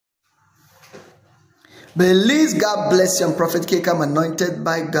Belize, God bless you. I'm Prophet K. I'm anointed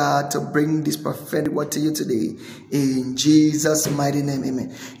by God to bring this prophetic word to you today. In Jesus' mighty name,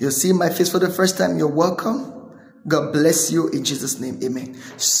 amen. You see my face for the first time, you're welcome. God bless you in Jesus' name, amen.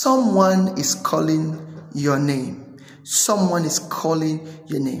 Someone is calling your name. Someone is calling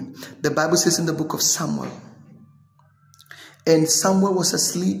your name. The Bible says in the book of Samuel, and Samuel was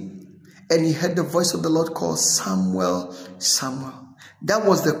asleep, and he heard the voice of the Lord call, Samuel, Samuel. That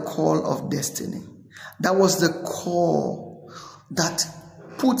was the call of destiny. That was the call that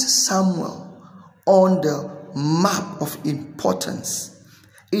put Samuel on the map of importance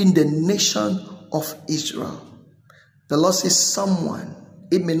in the nation of Israel. The Lord says someone,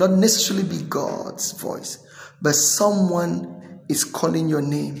 it may not necessarily be God's voice, but someone is calling your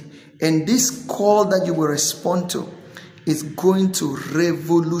name. And this call that you will respond to is going to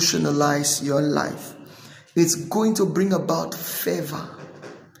revolutionize your life. It's going to bring about favor,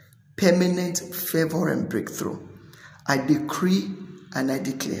 permanent favor and breakthrough. I decree and I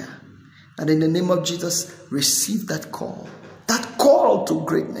declare that in the name of Jesus, receive that call to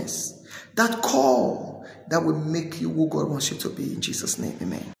greatness, that call that will make you who God wants you to be, in Jesus' name, amen.